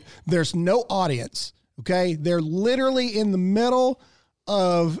debate, there's no audience. Okay, they're literally in the middle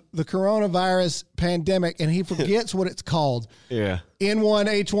of the coronavirus pandemic, and he forgets what it's called. Yeah.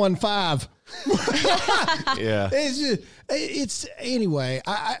 N1H15. Yeah. It's anyway.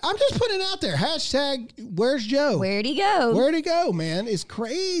 I'm just putting it out there. Hashtag Where's Joe? Where'd he go? Where'd he go, man? It's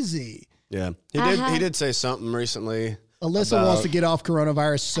crazy. Yeah. He did say something recently. Alyssa about- wants to get off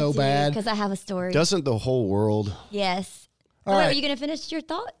coronavirus so bad. Because I have a story. Doesn't the whole world? Yes. All Wait, right. are you going to finish your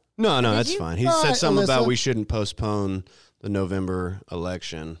thought? No, Did that's you? fine. He All said right, something about Alyssa. we shouldn't postpone the November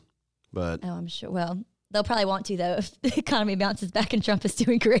election, but Oh, I'm sure. Well, they'll probably want to, though, if the economy bounces back and Trump is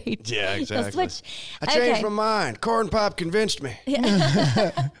doing great. yeah, They'll exactly. switch. I changed Okay. my mind. Corn Pop convinced me.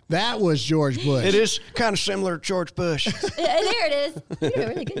 That was George Bush. It is kind of similar to George Bush. There it is. You're doing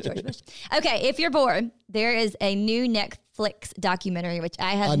really good, George Bush. Okay, if you're bored, there is a new Netflix documentary, which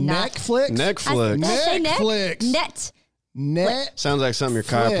I have A not. Netflix? Netflix. Did I say Netflix. Net. Sounds like something your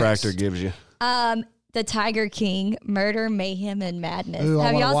Netflix. chiropractor gives you. The Tiger King, Murder, Mayhem, and Madness. Ooh, I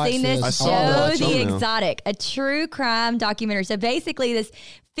Have wanna y'all watch seen this. this? I saw Joe that. the I know. Exotic, a true crime documentary. So basically, this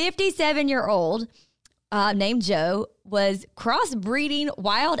 57-year-old named Joe was crossbreeding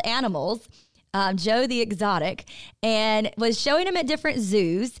wild animals, Joe the Exotic, and was showing them at different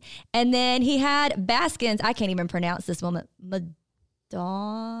zoos. And then he had Baskins. I can't even pronounce this woman.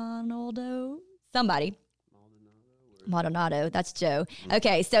 Maldonado? Somebody. Maldonado, that's Joe.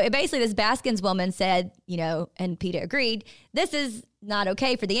 Okay, so basically this Baskins woman said, and PETA agreed, this is not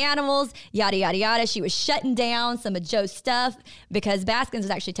okay for the animals, yada, yada, yada. She was shutting down some of Joe's stuff because Baskins was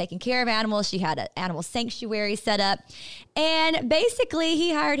actually taking care of animals. She had an animal sanctuary set up. And basically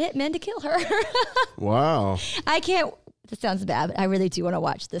he hired hitmen to kill her. Wow. I can't. This sounds bad, but I really do want to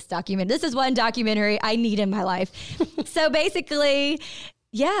watch this document. This is one documentary I need in my life. So basically,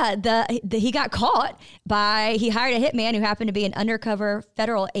 yeah, he got caught he hired a hitman who happened to be an undercover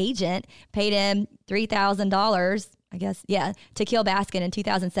federal agent, paid him $3,000, I guess, yeah, to kill Baskin in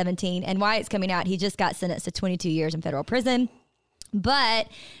 2017. And why it's coming out, he just got sentenced to 22 years in federal prison. But,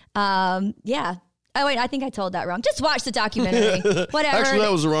 yeah. Oh, wait, I think I told that wrong. Just watch the documentary. Whatever. Actually,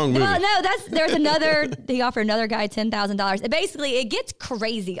 that was the wrong movie. Well, no, there's another, he offered another guy $10,000. Basically, it gets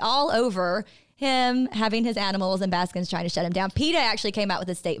crazy all over him having his animals and Baskins trying to shut him down. PETA actually came out with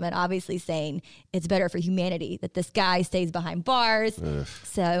a statement, obviously saying it's better for humanity that this guy stays behind bars.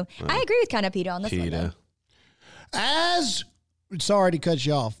 So I agree with kind of PETA on this one. PETA. Though. Sorry to cut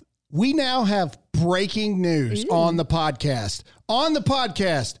you off. We now have breaking news on the podcast. On the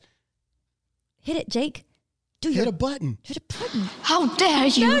podcast. Hit it, Jake. Hit a button. Hit a button. How dare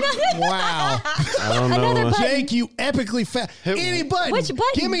you? Wow. I don't Another know. button. Jake, you epically fast. Any button. Which button?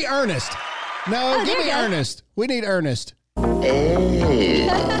 Give me Ernest. No, Oh, give there me you go. Ernest. We need Ernest.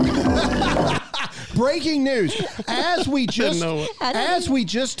 Breaking news. As we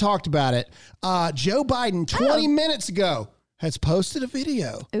just talked about it, Joe Biden 20 minutes ago has posted a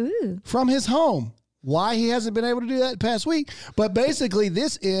video Ooh. from his home. Why he hasn't been able to do that the past week. But basically,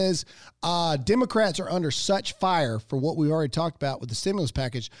 this is Democrats are under such fire for what we already talked about with the stimulus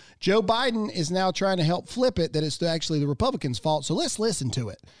package. Joe Biden is now trying to help flip it that it's actually the Republicans' fault. So let's listen to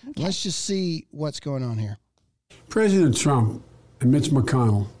it. Okay. Let's just see what's going on here. President Trump and Mitch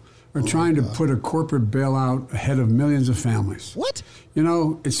McConnell are trying to put a corporate bailout ahead of millions of families. What?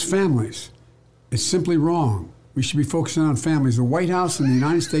 It's families. It's simply wrong. We should be focusing on families. The White House and the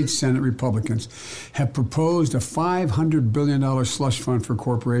United States Senate Republicans have proposed a $500 billion slush fund for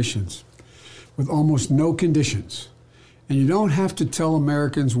corporations with almost no conditions. And you don't have to tell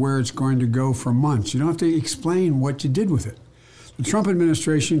Americans where it's going to go for months. You don't have to explain what you did with it. The Trump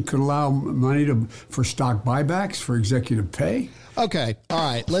administration could allow money for stock buybacks, for executive pay. Okay. All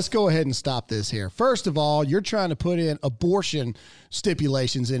right. Let's go ahead and stop this here. First of all, you're trying to put in abortion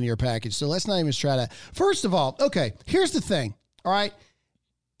stipulations into your package. So let's not even try that. First of all, okay, here's the thing. All right.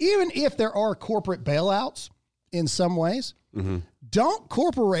 Even if there are corporate bailouts in some ways, don't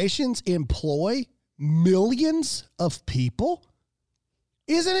corporations employ millions of people?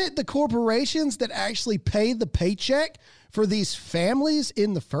 Isn't it the corporations that actually pay the paycheck for these families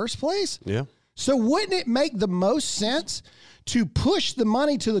in the first place? Yeah. So wouldn't it make the most sense to push the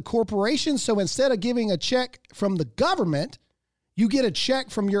money to the corporation? So instead of giving a check from the government, You get a check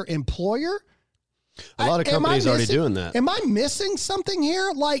from your employer. A lot of companies are already doing that. Am I missing something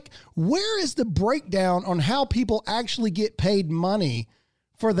here? Like, where is the breakdown on how people actually get paid money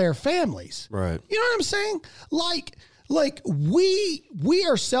for their families? Right. You know what I'm saying? Like we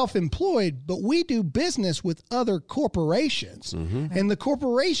are self-employed, but we do business with other corporations. And the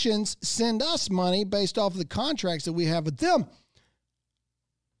corporations send us money based off of the contracts that we have with them.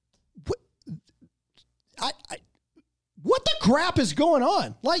 What the crap is going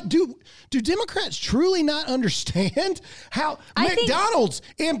on? Like, do Democrats truly not understand how McDonald's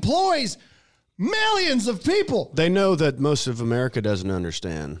employs millions of people? They know that most of America doesn't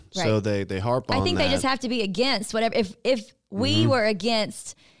understand, so they harp on that. I think they just have to be against whatever. If we were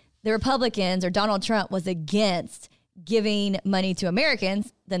against the Republicans or Donald Trump was against giving money to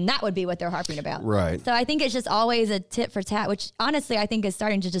Americans, then that would be what they're harping about. Right. So I think it's just always a tit for tat, which honestly I think is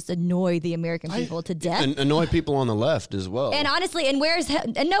starting to just annoy the American people to death. And annoy people on the left as well. And honestly, and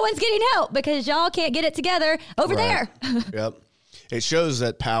no one's getting help because y'all can't get it together over there. Yep. It shows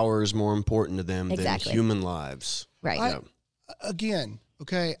that power is more important to them than human lives. Right. Again,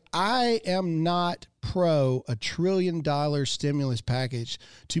 okay, I am not pro $1 trillion stimulus package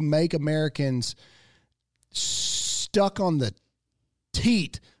to make Americans stuck on the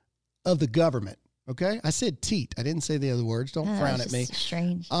teat of the government. Okay, I said teat. I didn't say the other words. Don't frown at me.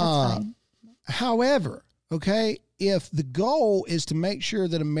 Strange. That's fine. However, okay, if the goal is to make sure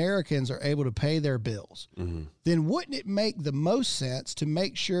that Americans are able to pay their bills, then wouldn't it make the most sense to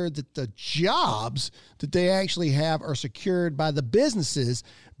make sure that the jobs that they actually have are secured by the businesses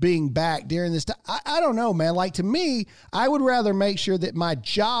being back during this time? I don't know, man. Like, to me, I would rather make sure that my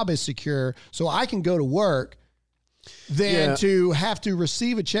job is secure so I can go to work than to have to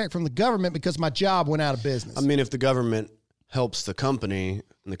receive a check from the government because my job went out of business. I mean, if the government helps the company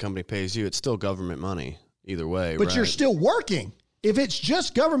and the company pays you, it's still government money either way. But you're still working. If it's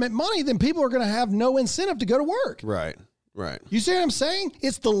just government money, then people are going to have no incentive to go to work. Right. You see what I'm saying?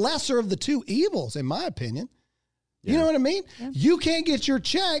 It's the lesser of the two evils, in my opinion. You know what I mean? Yeah. You can't get your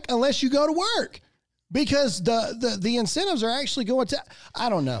check unless you go to work because the incentives are actually going to, I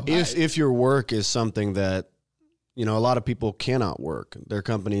don't know. If your work is something that, you know, a lot of people cannot work. Their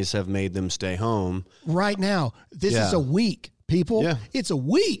companies have made them stay home. Right now, this is a week, people. Yeah. It's a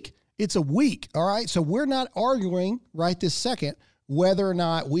week. All right. So we're not arguing right this second whether or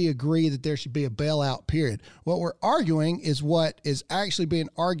not we agree that there should be a bailout period. What we're arguing is what is actually being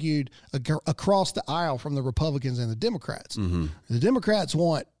argued across the aisle from the Republicans and the Democrats. The Democrats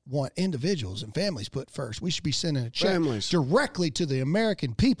want individuals and families put first. We should be sending a check directly to the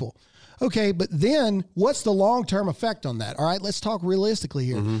American people. Okay, but then what's the long-term effect on that? All right, let's talk realistically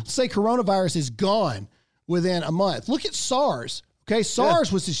here. Let's say coronavirus is gone within a month. Look at SARS. Okay,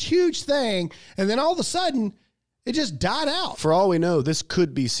 SARS was this huge thing, and then all of a sudden, it just died out. For all we know, this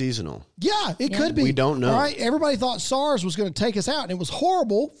could be seasonal. Yeah, it could be. We don't know. All right, everybody thought SARS was going to take us out, and it was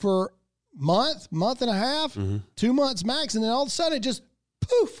horrible for month and a half, 2 months max, and then all of a sudden, it just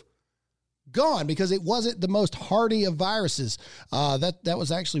poof. Gone because it wasn't the most hardy of viruses. That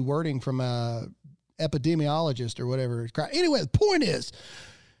was actually wording from a epidemiologist or whatever. Anyway, the point is,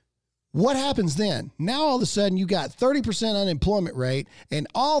 what happens then? Now all of a sudden you got 30% unemployment rate, and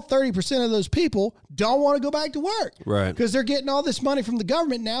all 30% of those people don't want to go back to work, right? Because they're getting all this money from the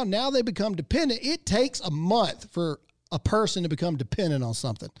government now. Now they become dependent. It takes a month for a person to become dependent on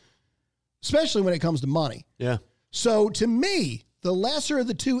something, especially when it comes to money. Yeah. So to me, the lesser of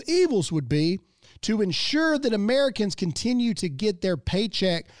the two evils would be to ensure that Americans continue to get their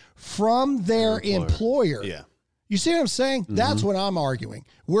paycheck from their employer. Yeah. You see what I'm saying? That's what I'm arguing.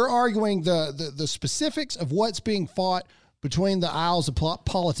 We're arguing the specifics of what's being fought between the aisles of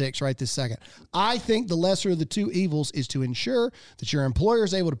politics right this second. I think the lesser of the two evils is to ensure that your employer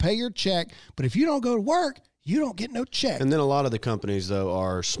is able to pay your check, but if you don't go to work, you don't get no check. And then a lot of the companies, though,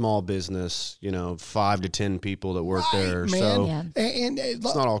 are small business, 5 to 10 people that work there. Man. So and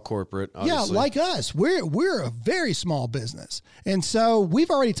it's not all corporate, obviously. Yeah, like us. We're a very small business. And so we've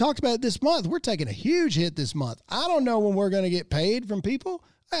already talked about it this month. We're taking a huge hit this month. I don't know when we're going to get paid from people.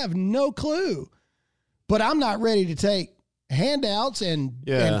 I have no clue. But I'm not ready to take handouts and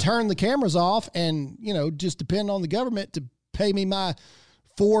turn the cameras off and, just depend on the government to pay me my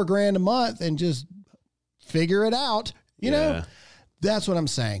 $4,000 a month and just figure it out. You know, that's what I'm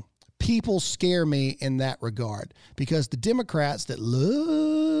saying. People scare me in that regard because the Democrats that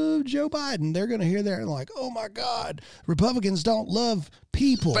love Joe Biden, they're going to hear that and like, oh my God, Republicans don't love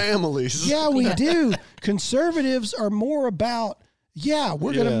people. Families. Yeah, we do. Conservatives are more about,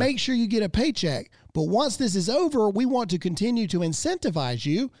 we're going to make sure you get a paycheck. But once this is over, we want to continue to incentivize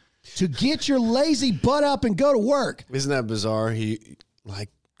you to get your lazy butt up and go to work. Isn't that bizarre?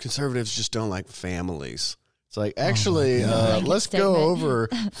 Conservatives just don't like families. It's like, actually, let's go over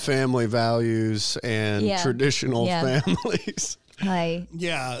family values and traditional families.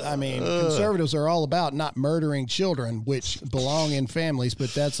 Yeah, I mean, conservatives are all about not murdering children, which belong in families,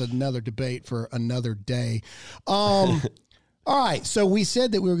 but that's another debate for another day. All right, so we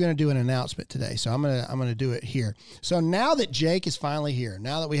said that we were going to do an announcement today, so I'm gonna do it here. So now that Jake is finally here,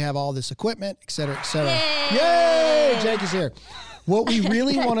 now that we have all this equipment, et cetera, yay, Jake is here. What we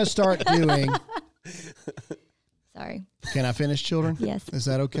really want to start doing. Sorry. Can I finish, children? Yes. Is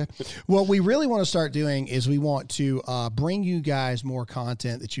that okay? What we really want to start doing is we want to bring you guys more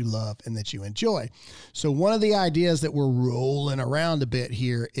content that you love and that you enjoy. So one of the ideas that we're rolling around a bit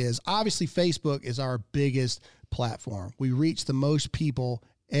here is obviously Facebook is our biggest platform. We reach the most people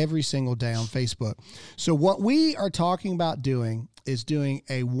every single day on Facebook. So what we are talking about doing is doing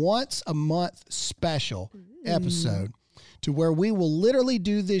a once a month special episode to where we will literally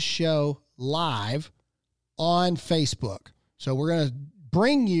do this show live on Facebook. So we're going to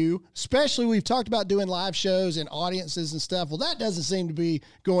bring you, especially we've talked about doing live shows and audiences and stuff. Well, that doesn't seem to be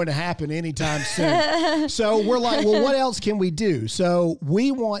going to happen anytime soon. So we're like, well, what else can we do? So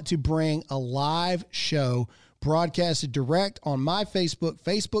we want to bring a live show broadcasted direct on my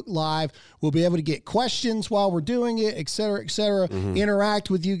Facebook Live. We'll be able to get questions while we're doing it, et cetera, interact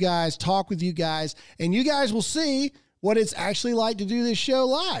with you guys, talk with you guys, and you guys will see what it's actually like to do this show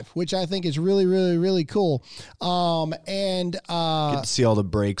live, which I think is really, really, really cool. Get to see all the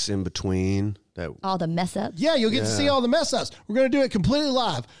breaks in between. All the mess ups. Yeah, you'll get to see all the mess ups. We're going to do it completely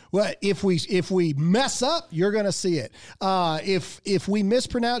live. Well, if we mess up, you're going to see it. If we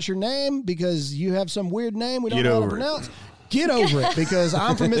mispronounce your name because you have some weird name we don't know how to pronounce, get over it, because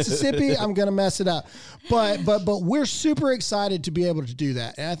I'm from Mississippi. I'm going to mess it up. But we're super excited to be able to do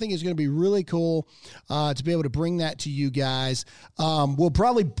that. And I think it's going to be really cool to be able to bring that to you guys. We'll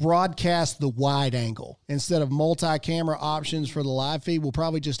probably broadcast the wide angle instead of multi-camera options for the live feed. We'll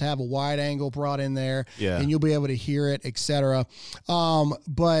probably just have a wide angle brought in there, and you'll be able to hear it, etc.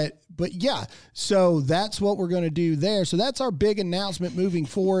 But yeah, so that's what we're going to do there. So that's our big announcement moving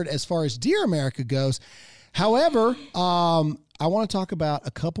forward as far as Dear America goes. However, I want to talk about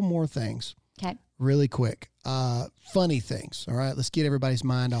a couple more things. Okay. Really quick. Funny things. All right. Let's get everybody's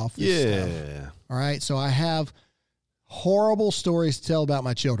mind off this stuff. All right. So I have horrible stories to tell about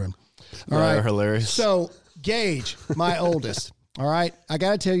my children. All right. They're hilarious. So Gage, my oldest. All right. I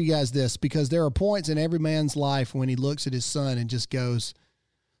got to tell you guys this, because there are points in every man's life when he looks at his son and just goes,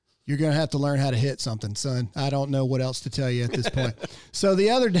 you're going to have to learn how to hit something, son. I don't know what else to tell you at this point. So the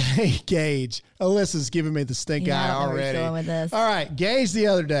other day, Gage, Alyssa's giving me the stink eye already. With this. All right, Gage the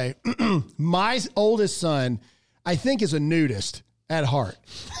other day, my oldest son, I think is a nudist at heart,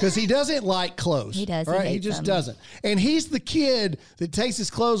 because he doesn't like clothes. He does. All right, he just doesn't. And he's the kid that takes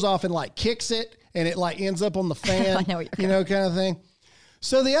his clothes off and like kicks it, and it like ends up on the fan, I know what you're kind of thing.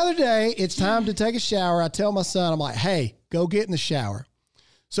 So the other day, it's time to take a shower. I tell my son, I'm like, hey, go get in the shower.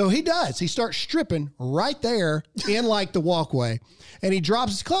 So he does. He starts stripping right there in like the walkway, and he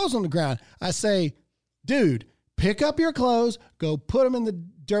drops his clothes on the ground. I say, dude, pick up your clothes, go put them in the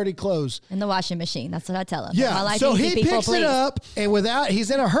dirty clothes. In the washing machine. That's what I tell him. Yeah. So he picks it up, and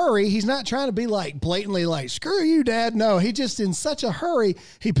he's in a hurry. He's not trying to be like blatantly like, screw you, Dad. No, he just in such a hurry.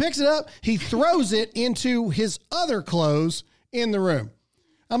 He picks it up. He throws it into his other clothes in the room.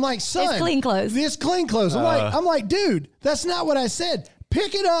 I'm like, son. It's clean clothes. It's clean clothes. I'm like, dude, that's not what I said.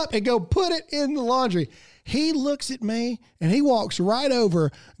 Pick it up and go put it in the laundry. He looks at me and he walks right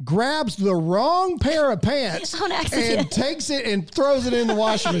over, grabs the wrong pair of pants and takes it and throws it in the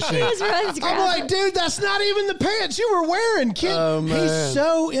washing machine. I'm like, dude, that's not even the pants you were wearing, kid. Oh, he's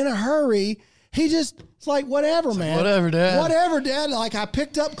so in a hurry. It's like, whatever, man. Whatever, Dad. Whatever, Dad. Like, I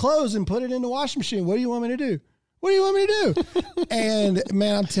picked up clothes and put it in the washing machine. What do you want me to do? What do you want me to do? And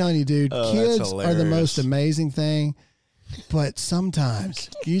man, I'm telling you, dude, kids are the most amazing thing. But sometimes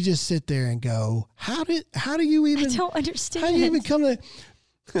you just sit there and go, how do you even? I don't understand. How do you even come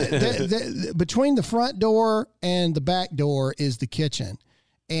to? Between the front door and the back door is the kitchen,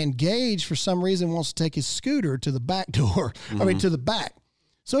 and Gage for some reason wants to take his scooter to the back door. Mm-hmm. I mean, to the back.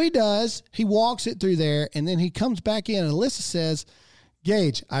 So he does. He walks it through there, and then he comes back in, and Alyssa says,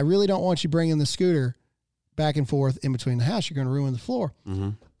 "Gage, I really don't want you bringing the scooter back and forth in between the house. You're going to ruin the floor." Mm-hmm.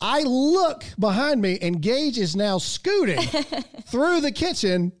 I look behind me, and Gage is now scooting through the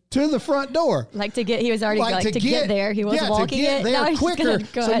kitchen to the front door. He was already to get there. He wasn't walking it. Now he's quicker.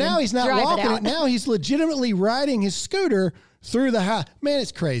 So now he's not walking it. Now he's legitimately riding his scooter through the house. Man,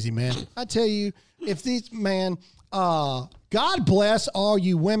 it's crazy, man. I tell you, if these, man, God bless all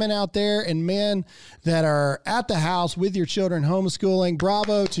you women out there and men that are at the house with your children homeschooling.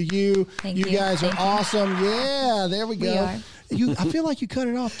 Bravo to you. Thank you you. guys are Thank you. awesome. Yeah, there we go. are. I feel like you cut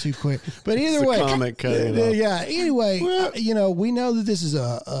it off too quick. But either It's a way. comment cutting it off. Yeah. Anyway, we know that this is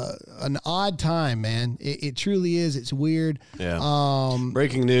an odd time, man. It truly is. It's weird. Yeah.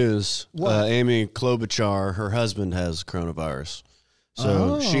 Breaking news. Amy Klobuchar, her husband has coronavirus.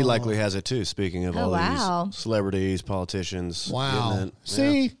 So she likely has it too, speaking of all these celebrities, politicians. Wow.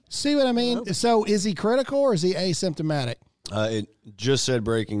 getting it. See what I mean? So is he critical or is he asymptomatic? It just said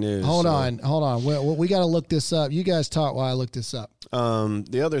breaking news. Hold on. We got to look this up. You guys talk while I look this up.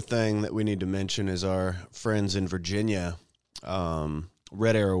 The other thing that we need to mention is our friends in Virginia,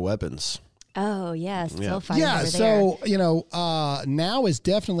 Red Arrow Weapons. Oh, yes. Still fighting over there. So, now is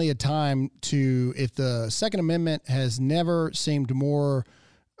definitely a time to, if the Second Amendment has never seemed more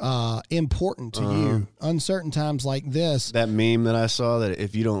important to you, uncertain times like this. That meme that I saw, that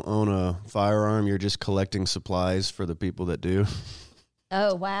if you don't own a firearm, you're just collecting supplies for the people that do.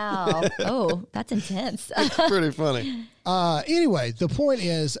 Oh, wow. Oh, that's intense. Pretty funny. Anyway, the point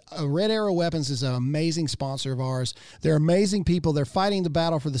is, Red Arrow Weapons is an amazing sponsor of ours. They're amazing people. They're fighting the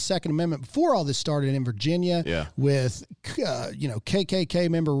battle for the Second Amendment before all this started in Virginia with, KKK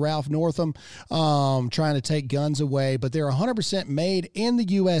member Ralph Northam trying to take guns away. But they're 100% made in the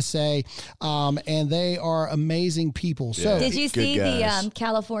USA, and they are amazing people. So, did you see the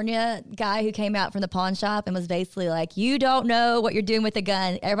California guy who came out from the pawn shop and was basically like, you don't know what you're doing with a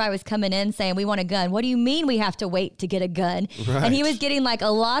gun? Everybody was coming in saying, we want a gun. What do you mean we have to wait to get a gun? Right. And he was getting like a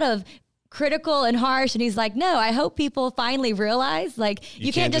lot of critical and harsh, and he's like, no, I hope people finally realize, like,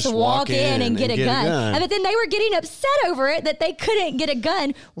 you can't just walk in and get a gun. But then they were getting upset over it that they couldn't get a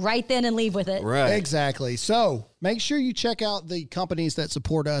gun right then and leave with it. Right. Exactly. So make sure you check out the companies that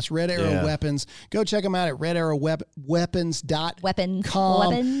support us, Red Arrow Weapons. Go check them out at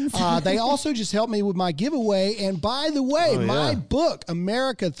redarrowweapons.com. They also just helped me with my giveaway. And by the way, my book,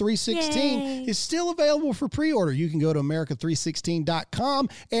 America 316, is still available for pre-order. You can go to America316.com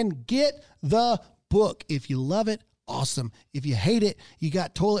and get the book. If you love it, awesome. If you hate it, you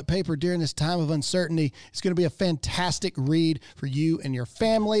got toilet paper during this time of uncertainty. It's going to be a fantastic read for you and your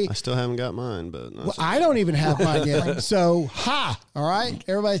family. I still haven't got mine, but I don't even have mine yet. So, all right.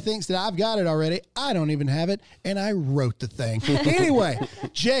 Everybody thinks that I've got it already. I don't even have it, and I wrote the thing. Anyway,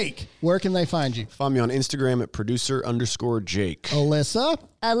 Jake, where can they find you? Find me on Instagram at producer_Jake.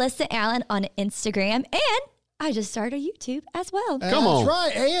 Alyssa Allen on Instagram, and I just started YouTube as well. Come on.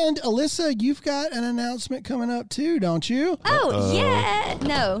 That's right. And Alyssa, you've got an announcement coming up too, don't you? Oh, yeah.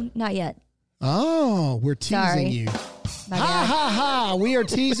 No, not yet. Oh, we're teasing you. Ha. We are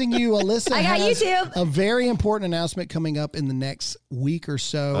teasing you. Alyssa I got has YouTube. a very important announcement coming up in the next week or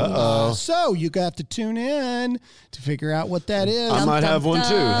so. So you got to tune in to figure out what that is. I might have one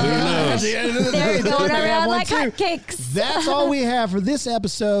too. Who knows? They're going around like too. hotcakes. That's all we have for this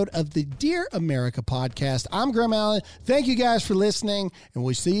episode of the Dear America podcast. I'm Graham Allen. Thank you guys for listening, and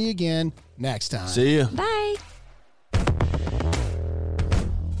we'll see you again next time. See ya. Bye.